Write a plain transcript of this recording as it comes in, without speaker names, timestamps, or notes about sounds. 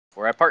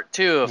We're at part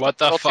 2 of What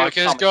the Portal 2 fuck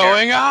is commentary.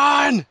 going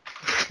on?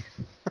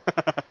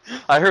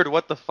 I heard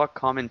what the fuck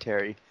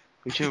commentary.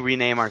 We should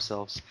rename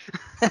ourselves.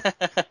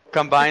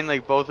 Combine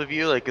like both of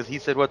you, like, cause he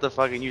said what the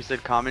fuck and you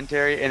said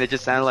commentary, and it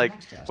just sounded like,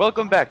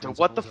 welcome back to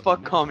what the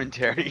fuck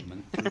commentary.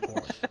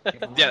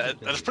 Yeah,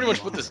 that's pretty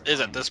much what this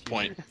is at this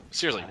point.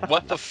 Seriously,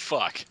 what the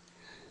fuck?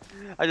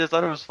 I just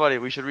thought it was funny.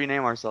 We should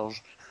rename ourselves.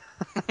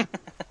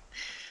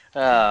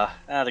 I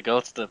had to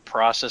go through the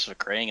process of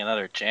creating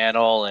another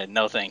channel, and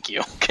no thank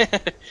you. I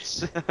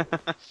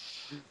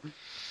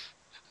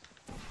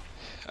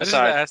just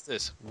gotta ask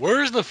this.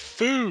 Where's the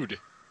food?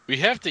 We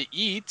have to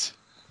eat.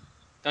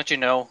 Don't you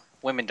know,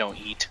 women don't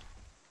eat.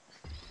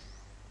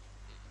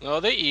 No,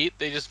 they eat.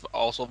 They just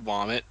also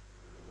vomit,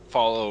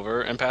 fall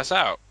over, and pass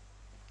out.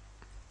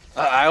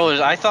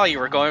 I thought you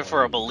were going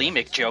for a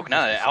bulimic joke,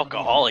 not an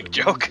alcoholic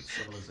joke.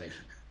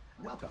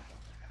 Welcome.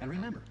 And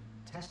remember,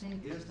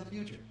 testing is the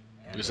future.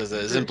 Who says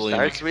that isn't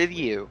Starts bulimic? with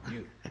you.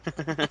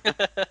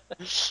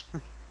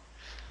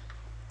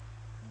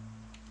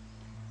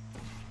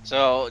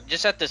 So,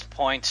 just at this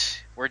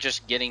point, we're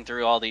just getting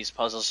through all these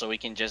puzzles so we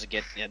can just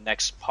get the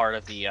next part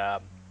of the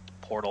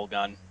portal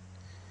gun.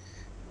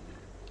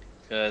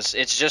 Because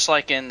it's just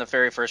like in the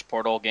very first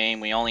Portal game,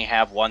 we only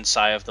have one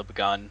side of the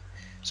gun.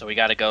 So we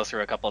got to go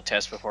through a couple of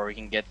tests before we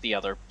can get the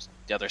other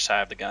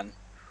side of the gun.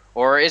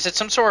 Or is it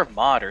some sort of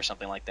mod or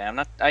something like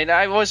that?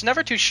 I was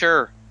never too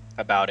sure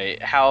about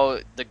it, how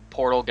the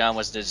portal gun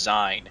was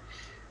designed.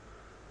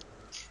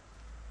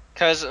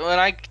 Because when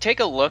I take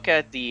a look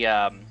at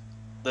the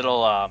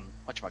little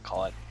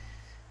whatchamacallit,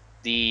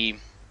 the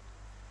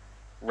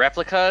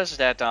replicas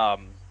that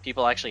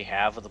people actually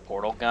have of the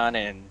portal gun,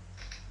 and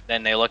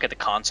then they look at the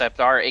concept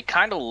art, it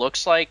kind of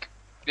looks like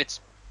it's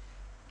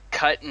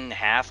cut in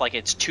half, like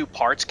it's two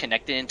parts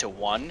connected into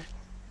one.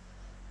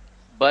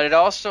 But it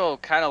also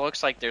kind of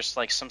looks like there's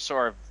like some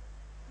sort of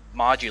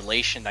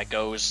modulation that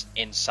goes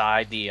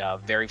inside the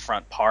very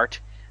front part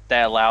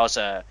that allows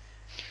the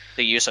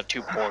use of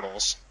two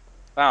portals.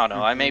 I don't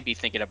know, I may be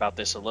thinking about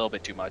this a little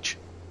bit too much.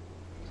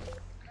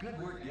 Good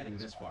work getting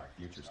this far,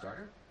 future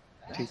starter.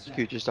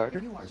 Future starter?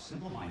 You are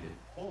simple-minded.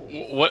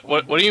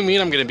 What do you mean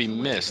I'm gonna be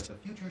missed?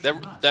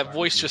 That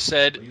voice just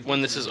said,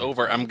 when this is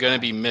over, I'm gonna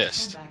be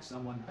missed.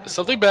 Is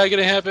something bad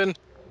gonna happen?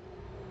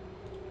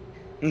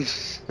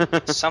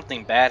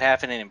 Something bad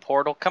happening in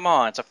Portal? Come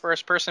on, it's a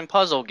first-person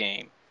puzzle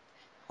game.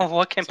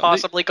 What can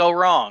possibly go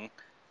wrong?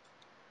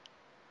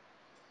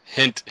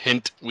 Hint,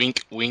 hint,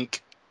 wink,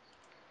 wink.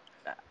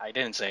 I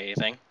didn't say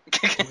anything.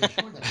 To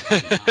ensure that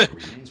testing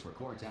remains for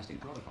core testing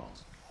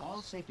protocols,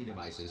 all safety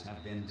devices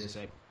have been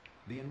disabled.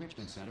 The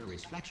Enrichment Center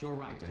respects your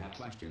right to have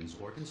questions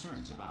or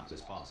concerns about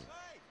this policy.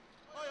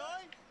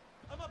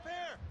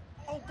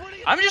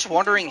 I'm just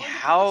wondering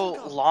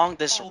how long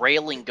this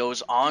railing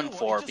goes on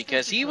for,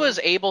 because he was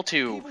able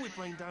to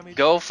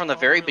go from the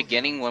very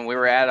beginning when we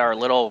were at our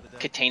little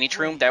containment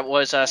room that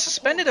was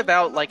suspended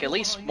about like at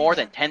least more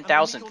than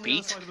 10,000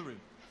 feet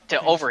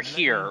to over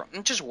here.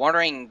 I'm just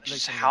wondering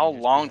just how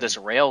long this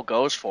rail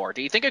goes for.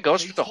 Do you think it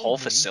goes through the whole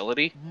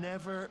facility?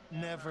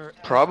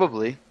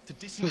 Probably.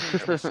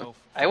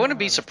 I wouldn't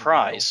be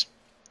surprised.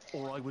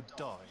 Or I would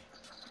die.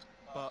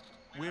 But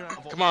we're out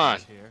of Come on.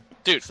 options here.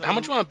 Dude, how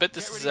much do you want to bet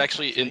this is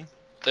actually in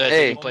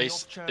taking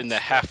place in the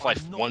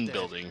Half-Life 1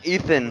 building?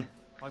 Ethan,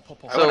 I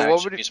pop off. I wouldn't so what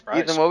actually would be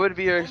surprised. Ethan, what would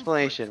be your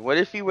explanation? What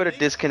if he would have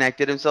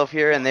disconnected himself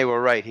here and they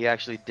were right? He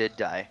actually did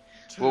die.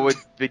 What would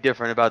be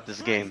different about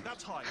this game?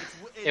 That's high.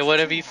 It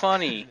wouldn't be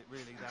funny.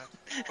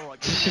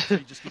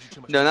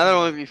 No, not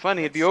only would it be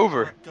funny, it'd be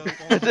over.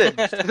 That's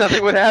it.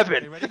 Nothing would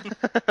happen.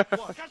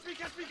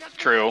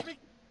 True.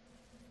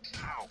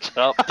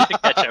 Oh,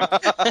 didn't catch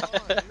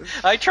him.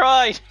 I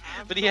tried,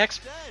 but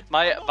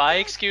my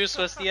excuse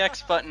was the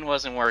X button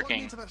wasn't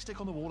working. That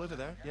stick on the wall over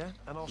there, yeah?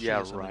 And I'll show Yeah,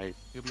 you something. right.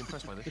 You'll be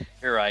impressed by this.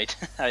 You're right.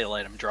 I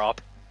let him drop.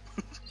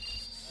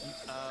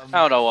 I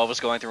don't know what was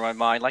going through my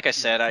mind. Like I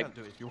said, I Can't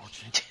do it if you're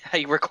watching.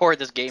 I recorded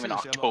this game in Seriously,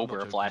 I'm not October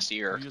of joking. last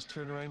year. Can you just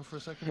turn around for a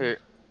second? Here,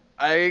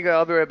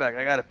 I'll be right back.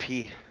 I gotta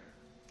pee.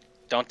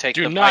 Don't take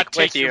Do the not mic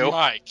take with your you.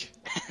 mic.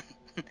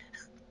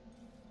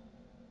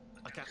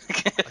 I can't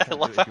I do it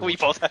love if how you're we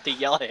watching. both have to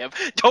yell at him.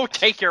 Don't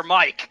take your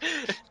mic.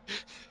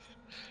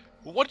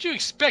 What did you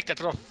expect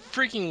after the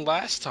freaking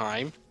last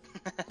time?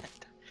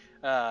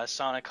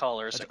 Sonic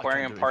Colors. I can't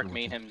Aquarium do it if Park you're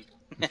made watching.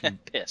 him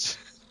piss.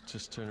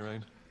 Just turn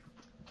around.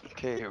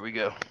 Okay, here we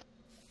go.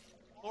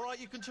 Alright,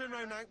 you can turn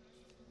around now.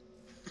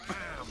 Bam.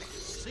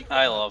 Secret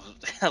I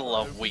hand.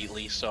 love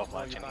Wheatley so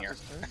much in here.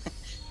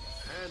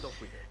 And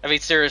off we go. I mean,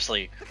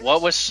 seriously,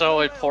 what was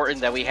so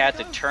important that we had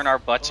to turn our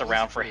butts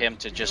around for him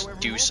to just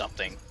do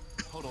something?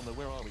 Hold on, though,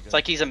 where are we? It's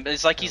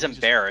like he's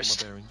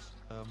embarrassed.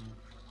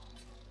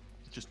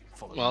 Just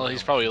follow Well, me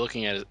he's now. probably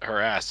looking at her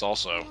ass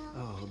also.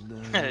 Oh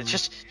no.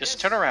 just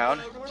turn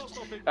around.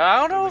 I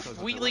don't know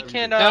if Wheatley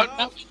can.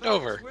 Now,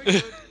 over.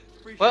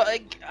 Well,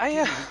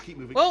 Keep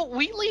moving. well,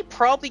 Wheatley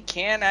probably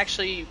can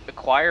actually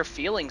acquire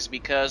feelings,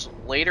 because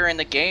later in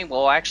the game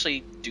we'll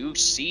actually do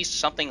see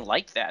something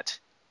like that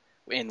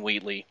in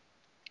Wheatley.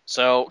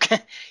 So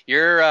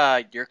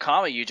your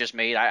comment you just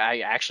made, I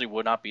actually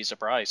would not be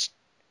surprised.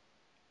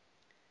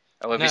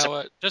 I would be Now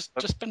what?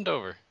 Just bend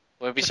over.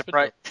 would be Just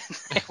surprised.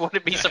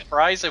 Wouldn't be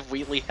surprised if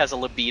Wheatley has a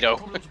libido.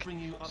 Problem to bring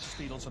you up to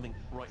speed on something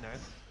right now.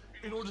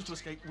 In order to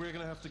escape, we're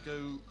going to have to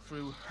go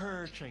through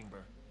her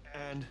chamber,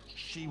 and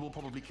she will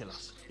probably kill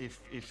us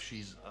if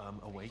she's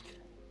awake.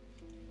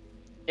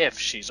 If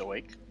she's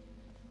awake.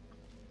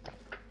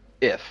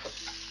 If.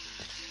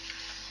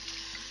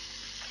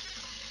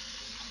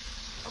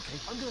 Okay,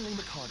 I'm going to lay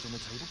my cards on the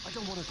table. I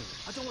don't want to do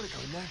it. I don't want to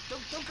go in there.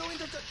 Don't go in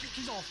there.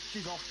 She's off.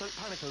 She's off. Don't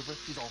panic over it.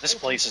 She's off. This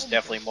place is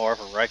definitely more of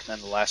a wreck than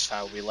the last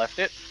time we left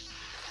it.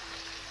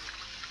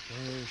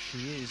 There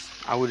she is.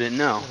 I wouldn't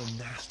know. What a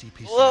nasty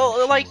piece Well, of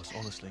work she like, was,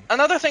 honestly.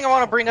 Another thing I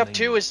want to bring up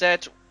too is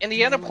that in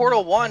the end of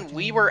Portal 1,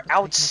 we were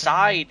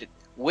outside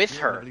with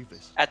her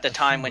at the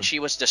time when she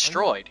was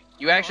destroyed.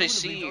 You actually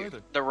see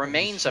the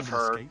remains of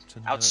her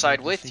outside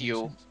with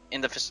you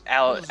in the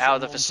out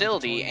of the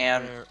facility,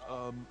 and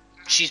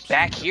she's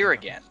back here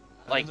again.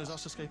 Like,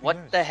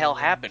 what the hell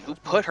happened? Who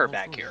put her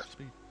back here?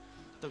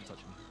 Don't touch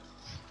me.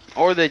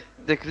 Or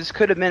this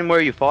could have been where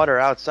you fought her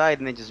outside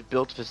and they just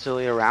built a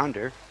facility around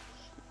her.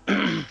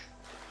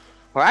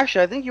 Or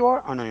actually, I think you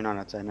are. Oh no, you're not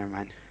outside. Never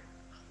mind.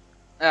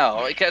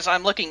 No, because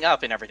I'm looking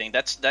up and everything.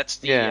 That's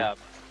the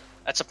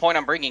that's the point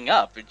I'm bringing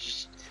up. It's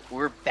just,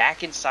 we're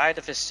back inside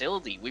the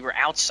facility. We were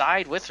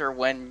outside with her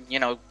when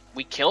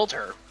we killed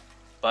her,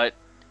 but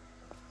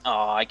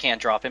I can't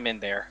drop him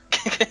in there.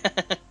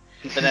 But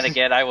then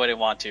again, I wouldn't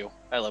want to.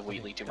 I love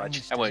Wheatley too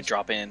much. I wouldn't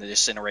drop in the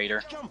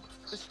incinerator. Jump!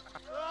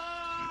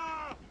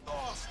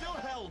 Oh, still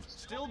held.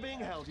 Still being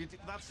held.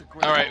 That's a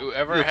great. All right,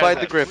 whoever You has fight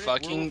that the grip.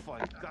 fucking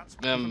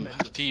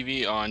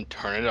TV on,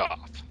 turn it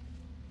off.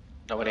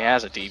 Nobody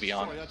has a TV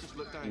on. Sorry, I just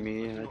looked down.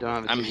 Me, I don't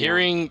have. A I'm TV on.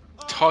 hearing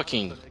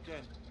talking.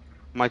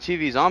 My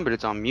TV's on, but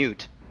it's on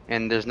mute,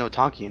 and there's no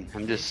talking.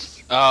 I'm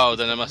just. Oh,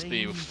 then it must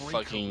be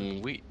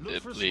fucking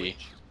Look for a Wheatley.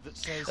 switch that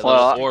says A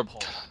Well, little orb.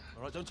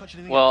 Alright, don't touch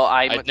anything Well, else.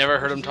 I'd never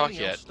heard him Don't touch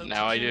talk anything yet. else. Don't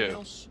Now touch I anything do.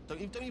 else.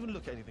 Don't even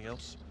look at anything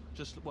else.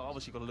 Just, well,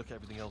 obviously you've got to look at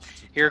everything else.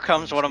 Here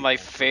comes one of my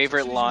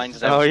favorite lines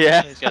that Oh,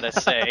 yeah? I was gonna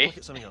say. Look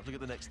at something else. Look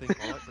at the next thing,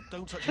 alright? But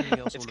don't touch anything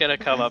else. It's or gonna look.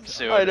 come up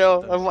soon. I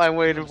know. I'm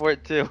waiting for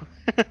it too.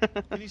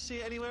 Can you see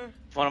it anywhere?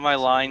 One of my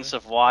lines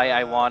of why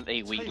I want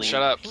a Wheatley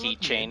Shut up.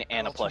 keychain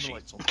and a I'll turn the plushie.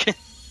 lights on.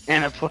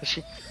 And a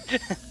plushie.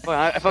 Well,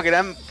 I fucking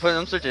I'm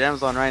searching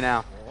Amazon right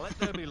now. Let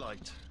there be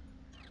light.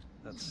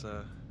 That's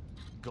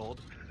God.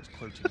 Just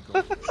quoting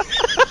God.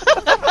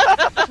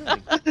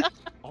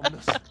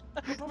 Ominous.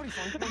 You'll probably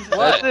find things in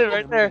That's there. it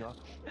right there.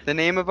 The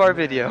name of our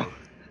video.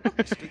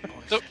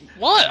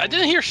 What? I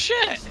didn't hear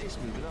shit. It's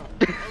moving up.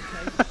 Okay.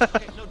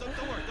 No,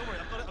 don't worry.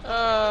 I've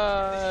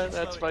got it.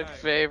 That's my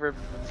favorite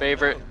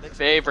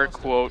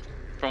quote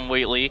from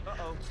Wheatley,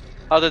 Uh-oh.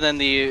 other than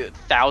the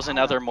 1,000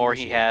 other more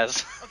he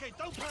has. Okay,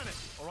 don't panic.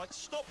 All right,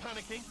 stop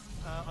panicking.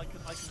 I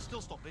can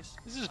still stop this.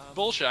 This is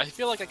bullshit. I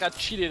feel like I got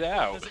cheated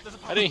out.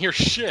 I didn't hear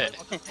shit.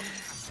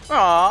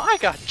 Aw, I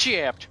got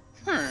jabbed.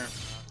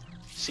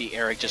 See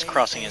Eric just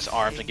crossing his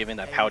arms and giving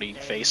that pouty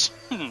face.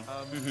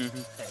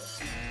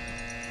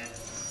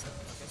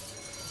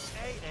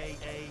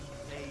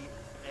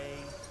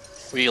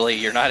 Wheatley,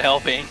 you're not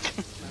helping.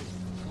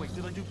 Wait,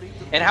 did I do B?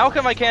 And how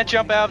come I can't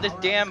jump out of this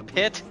damn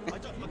pit?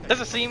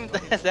 Doesn't seem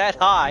that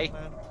high.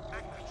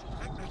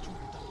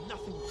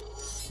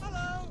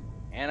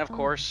 And of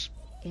course,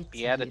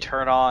 he had to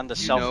turn on the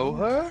self. Know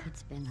her?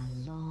 It's been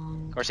a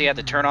long Of course, he had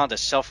to turn on the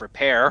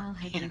self-repair.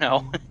 You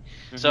know.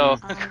 So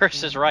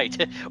Chris is right.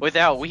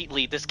 Without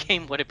Wheatley, this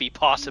game wouldn't be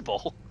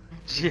possible.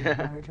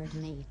 Yeah. murdered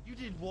me. You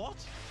did what?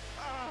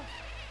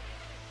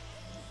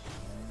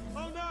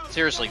 Oh no!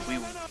 Seriously, we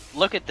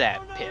look at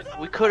that pit.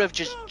 We could have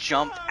just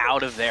jumped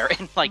out of there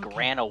and like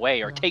ran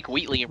away or take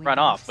Wheatley and run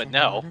off, but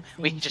no,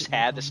 we just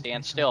had to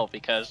stand still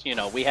because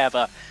we have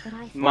a. But I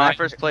When I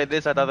first played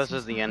this, I thought this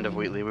was the end of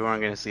Wheatley. We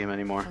weren't gonna see him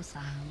anymore. so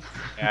silent.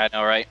 Yeah, I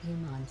know, right? You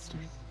monster.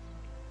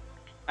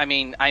 I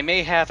mean, I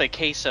may have a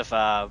case of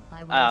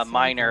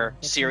minor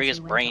serious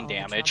brain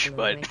damage,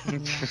 but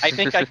I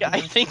think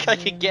I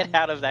could get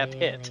out of that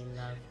pit. Really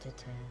love to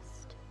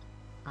test.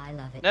 I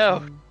love it No,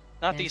 too.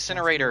 not the There's just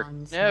incinerator.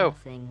 one No, small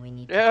thing we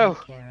need No. to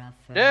take care of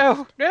first.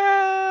 no,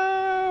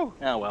 no.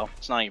 Oh well,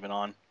 it's not even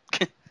on.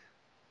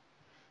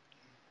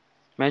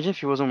 Imagine if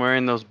she wasn't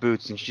wearing those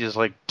boots and she just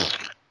like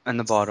in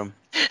the bottom.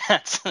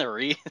 That's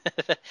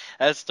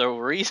that's the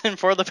reason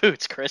for the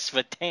boots, Chris.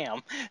 But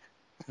damn.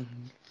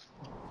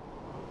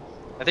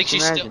 I think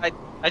she's still. Imagine.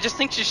 I just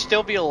think she'd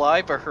still be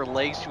alive, but her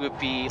legs would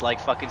be like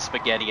fucking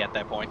spaghetti at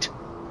that point.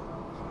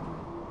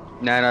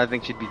 No, I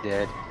think she'd be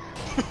dead.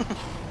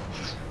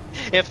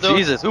 If those,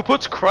 Jesus, who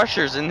puts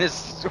crushers in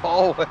this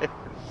hallway?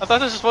 I thought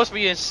this was supposed to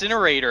be an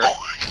incinerator.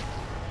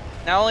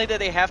 Not only do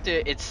they have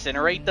to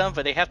incinerate them,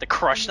 but they have to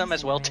crush them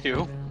as well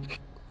too.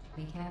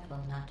 Be careful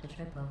not to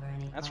trip over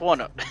any That's parts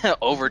one of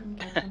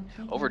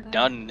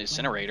overdone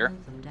incinerator.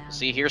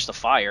 See, here's the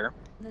fire.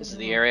 This is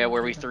the area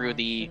where we threw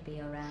the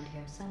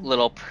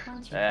little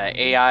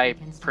AI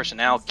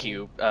personnel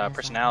cube,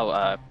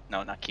 no,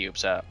 not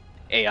cubes,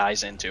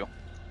 AIs into.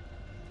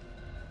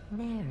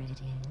 There it is.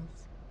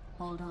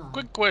 Hold on.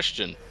 Quick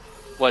question.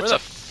 What's Where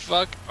up? the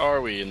fuck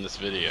are we in this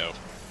video?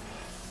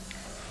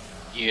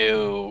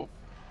 You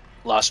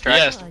lost track?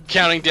 Yes,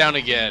 counting down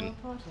again.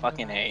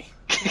 Fucking A.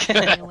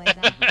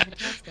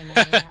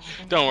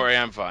 Don't worry,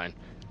 I'm fine.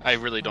 I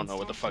really don't know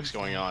what the fuck's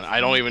going on. I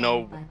don't even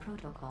know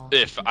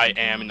if I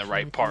am in the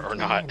right part or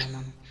not.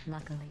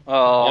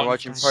 Oh, You're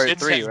watching part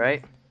shit's 3, ha-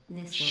 right?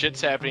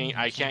 Shit's happening.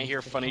 I can't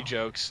hear funny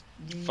jokes.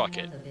 Fuck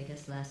it.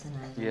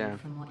 Yeah.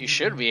 you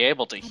should be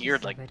able to hear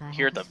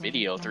the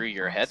video through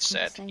your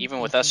headset,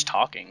 even with us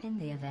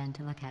talking.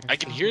 I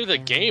can hear the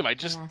game. I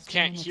just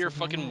can't hear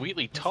fucking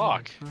Wheatley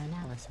talk.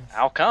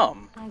 How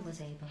come?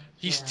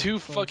 He's too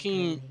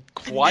fucking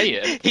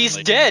quiet. He's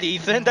Like, dead,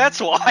 Ethan. That's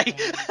why.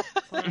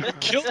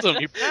 Killed him,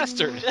 you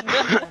bastard.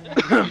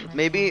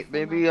 maybe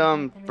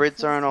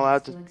Brits aren't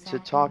allowed to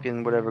talk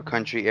in whatever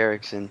country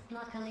Eric's in.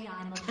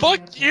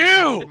 Fuck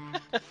you!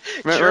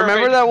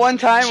 Remember that one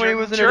time when he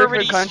was in a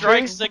Germany different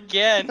country? strikes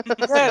again.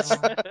 Yes,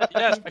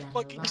 yes, my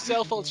fucking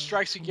cell phone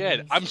strikes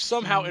again. I'm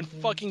somehow in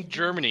fucking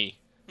Germany.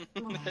 I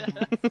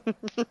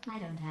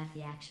don't have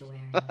the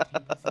actuarial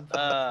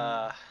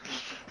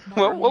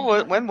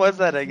tables. When was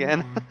that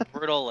again?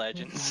 Brutal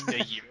Legends.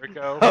 A year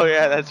ago. Oh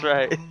yeah, that's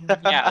right.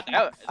 Yeah,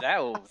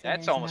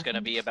 that's almost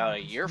gonna be about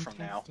a year from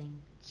now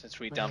since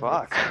we done.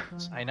 Fuck.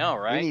 I know, We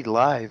right? need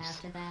lives.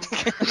 After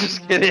that,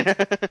 Just kidding.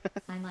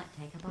 I might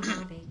take up a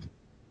hobby.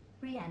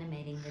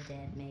 Reanimating the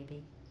dead,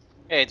 maybe.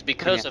 Hey, it's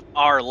because of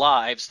our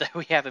lives that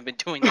we haven't been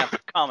doing that for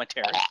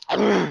commentary.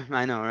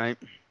 I know, right?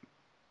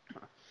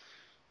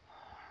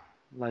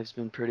 Life's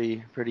been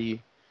pretty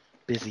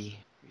busy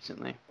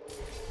recently.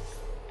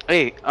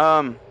 Hey,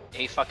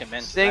 Hey, fucking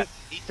men. sing,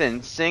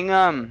 Ethan, sing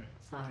Sorry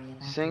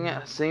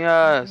about sing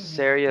a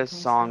Serious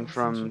song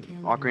from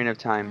Ocarina of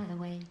By Time. the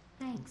way,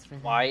 thanks for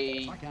that.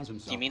 Why? Do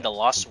you mean the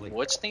Lost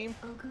Woods theme?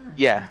 Oh, good.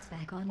 Yeah. It's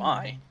back on Why?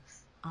 mine.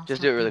 I'll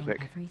Just stop do it really getting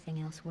quick.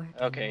 everything else working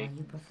Okay. while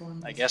you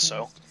perform I this guess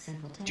so. first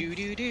simple test. Do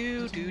do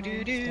do do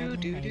do do do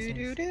do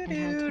do do do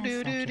do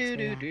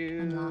do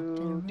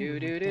do do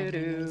do do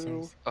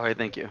do. Alright,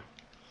 thank you.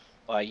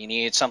 Why, you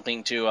need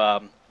something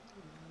to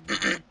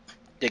to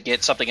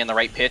get something in the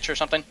right pitch or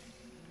something?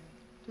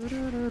 Not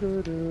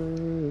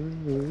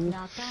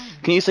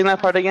bad. Can you sing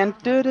that part again?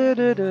 Is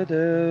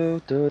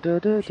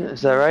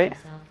that right?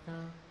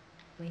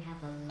 We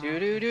have a lot Do of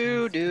do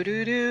do things do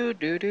to do do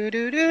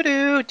do do do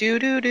do do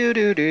do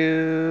do do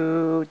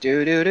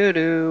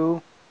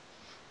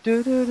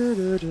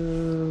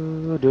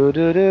do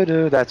do do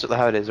do. That's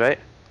how it is, right?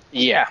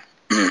 Yeah.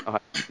 Okay,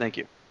 thank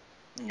you.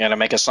 You gotta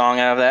make a song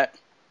out of that?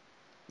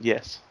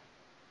 Yes.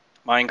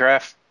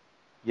 Minecraft?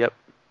 Yep.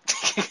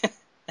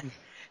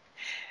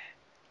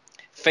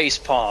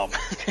 Facepalm.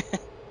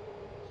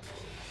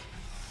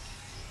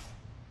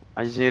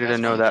 I just needed to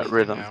know that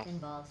rhythm.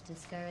 involves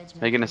discouragement.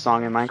 Making a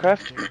song in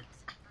Minecraft?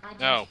 I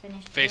No, just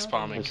finished facepalming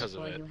building because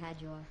of before it. you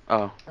had your,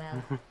 Oh.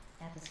 well,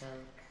 episode.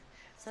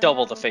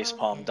 Double the Somehow we'll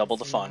facepalm, both get double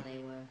to the see how fun. they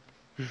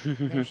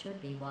were. There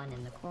should be one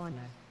in the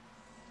corner.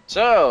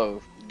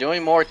 So,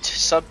 doing more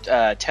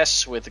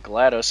tests with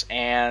GLaDOS,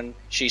 and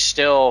she's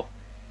still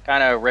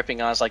kind of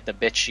ripping on us like the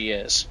bitch she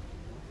is.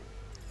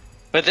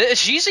 But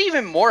she's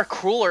even more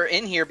crueler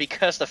in here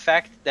because the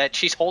fact that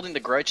she's holding the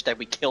grudge that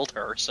we killed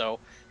her. So,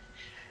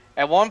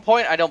 at one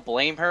point I don't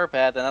blame her, but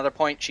at another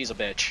point she's a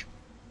bitch.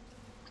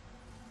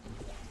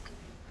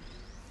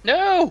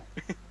 No!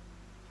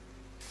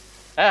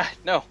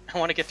 No, I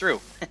want to get through.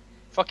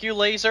 Fuck you,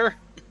 laser.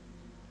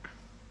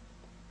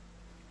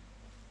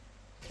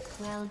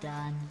 Well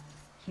done.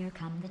 Here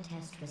come the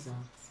test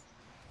results.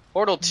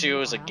 Portal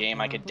 2 is a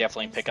game I could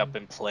definitely pick up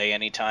and play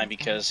anytime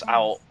because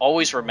I'll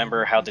always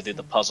remember how to do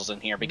the puzzles in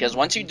here, because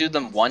once you do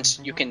them once,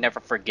 you can never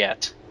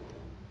forget.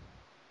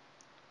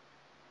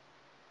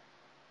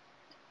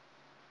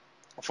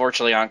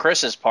 Unfortunately, on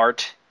Chris's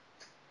part,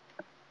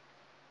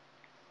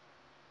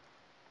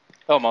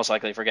 he'll most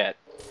likely forget.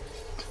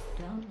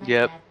 Don't let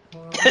Yep. that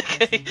horrible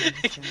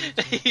person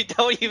discourage You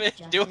don't even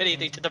do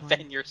anything to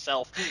defend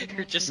yourself.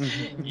 You're just,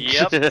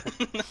 yep.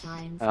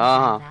 Signs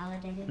Ah.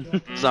 have validated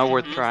your It's not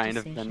worth parents' trying to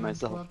decision defend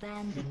myself. To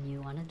abandon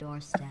you on a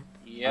doorstep.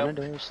 On a Yep.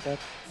 doorstep.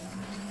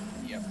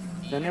 Yep.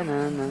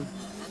 Na-na-na-na.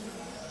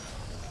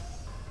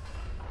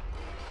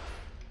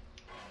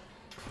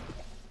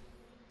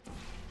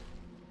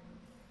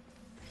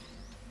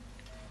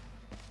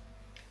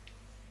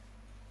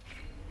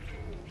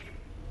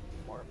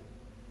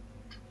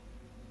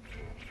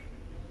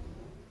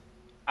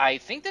 I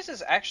think this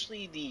is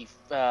actually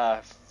the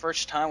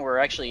first time we're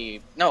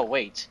actually. No,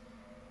 wait.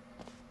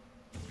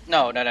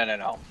 No.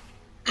 I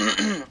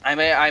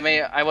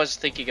was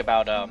thinking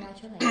about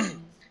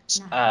Congratulations.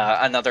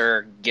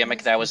 another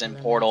gimmick that was in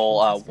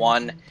Portal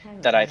 1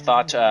 that I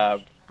thought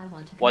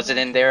wasn't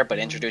in there, but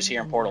introduced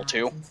here in Portal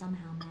 2.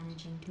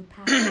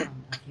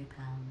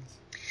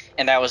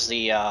 And that was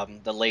the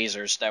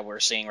lasers that we're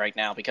seeing right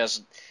now,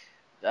 because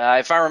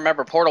if I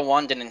remember, Portal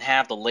 1 didn't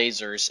have the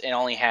lasers. It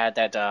only had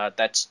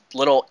that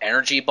little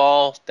energy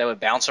ball that would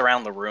bounce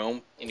around the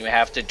room, and you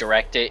have to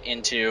direct it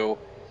into,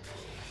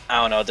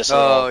 I don't know, this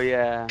little Oh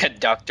yeah.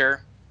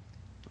 conductor.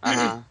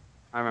 I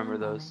remember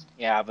those.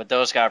 Yeah, but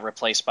those got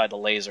replaced by the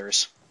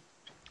lasers.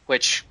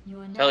 Which,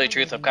 to tell you the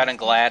truth, I'm kind of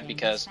glad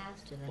because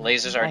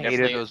lasers are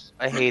definitely.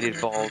 I hated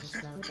balls.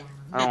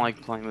 I don't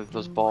like playing with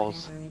those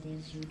balls.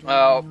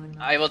 Well,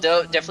 I will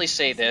definitely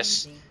say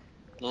this: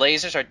 the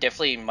lasers are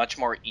definitely much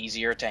more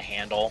easier to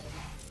handle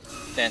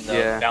than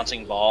the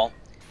bouncing ball.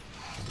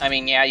 I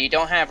mean, yeah, you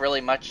don't have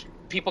really much.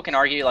 People can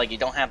argue like you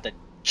don't have the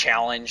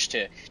challenge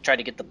to try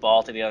to get the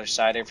ball to the other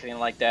side, everything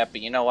like that.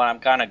 But you know what? I'm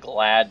kind of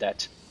glad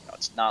that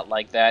it's not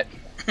like that.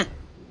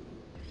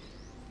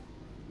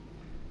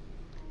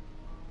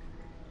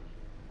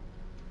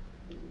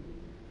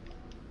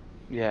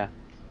 Yeah.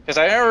 Because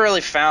I never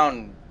really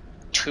found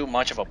too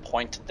much of a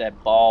point to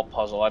that ball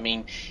puzzle. I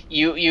mean,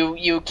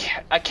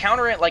 I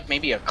counter it like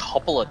maybe a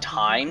couple of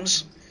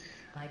times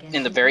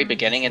in the very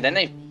beginning, and then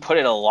they put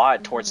it a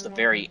lot towards the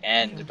very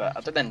end. But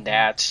other than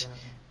that,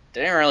 they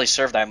didn't really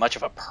serve that much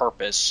of a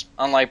purpose.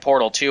 Unlike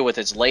Portal 2 with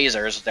its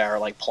lasers that are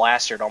like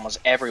plastered almost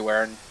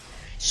everywhere, and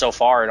so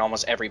far in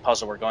almost every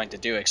puzzle we're going to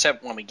do,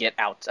 except when we get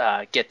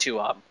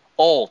to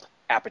old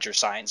Aperture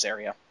Science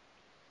area.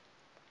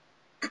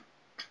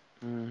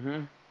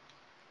 We're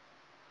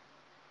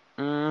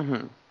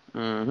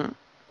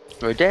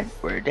dead.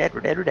 We're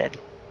dead.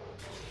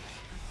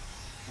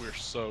 We're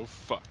so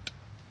fucked.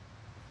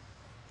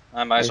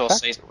 I might as well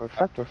say. We're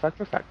fucked.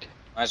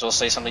 Might as well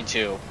say something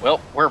too.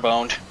 Well, we're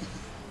boned.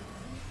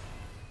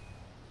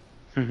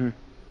 I'm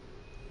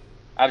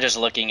just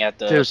looking at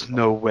the. There's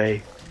no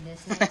way.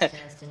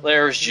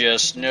 There's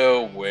just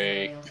no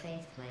way.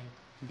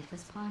 It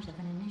was part of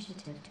an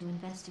initiative to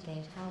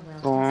investigate how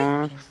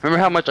well Remember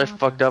how much I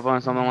fucked up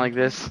on something like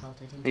this,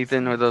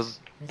 Ethan, with those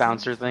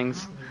bouncer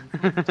things?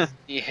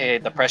 Yeah,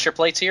 the pressure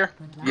plates here?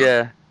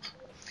 Yeah.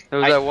 There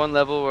was that one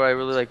level where I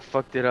really like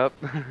fucked it up.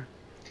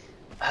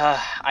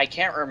 I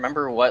can't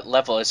remember what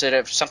level. Is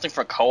it something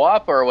for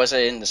co-op or was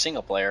it in the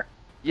single player?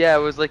 Yeah, it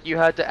was like you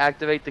had to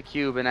activate the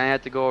cube and I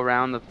had to go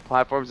around the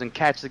platforms and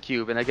catch the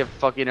cube and I kept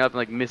fucking up and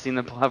like missing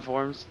the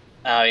platforms.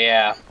 Oh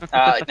yeah.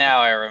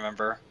 Now I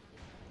remember.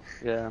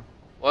 Yeah.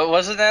 Well,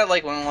 wasn't that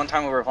like when one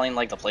time we were playing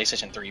like the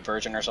PlayStation 3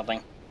 version or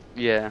something?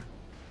 Yeah.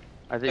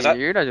 I think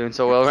you're not doing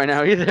so well right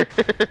now either.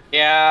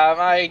 Yeah,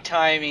 my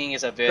timing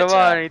is a bit. Come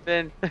on,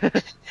 Ethan.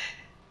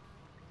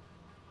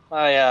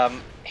 My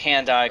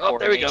hand-eye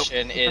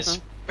coordination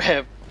is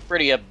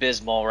pretty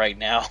abysmal right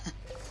now.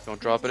 Don't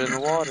drop it in the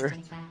water.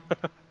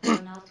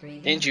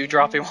 Didn't you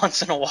drop it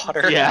once in the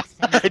water? Yeah,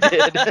 I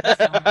did.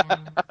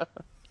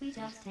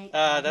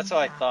 That's what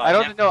I thought. I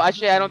don't know.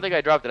 Actually, I don't think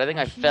I dropped it. I think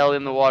I fell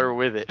in the water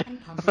with it,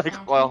 like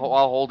while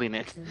holding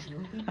it.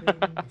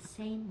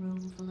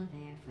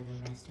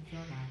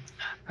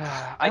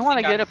 I want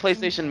to get a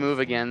PlayStation Move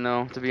again,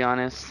 though. To be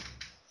honest,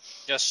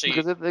 just see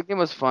because the game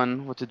was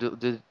fun.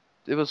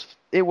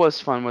 It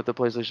was fun with the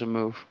PlayStation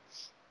Move.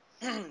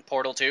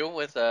 Portal 2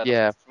 with the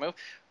PlayStation Move.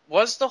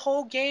 Was the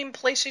whole game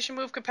PlayStation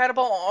Move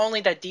compatible, or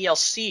only the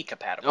DLC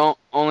compatible?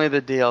 Only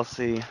the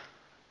DLC.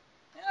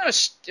 Yeah,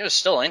 it was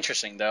still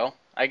interesting though.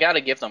 I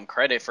gotta give them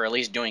credit for at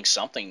least doing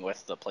something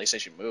with the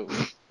PlayStation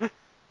Move.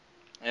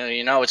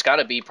 You know, it's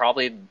gotta be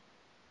probably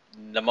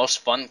the most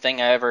fun thing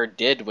I ever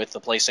did with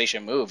the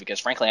PlayStation Move, because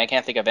frankly, I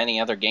can't think of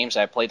any other games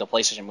that I played the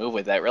PlayStation Move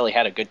with that really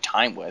had a good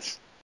time with.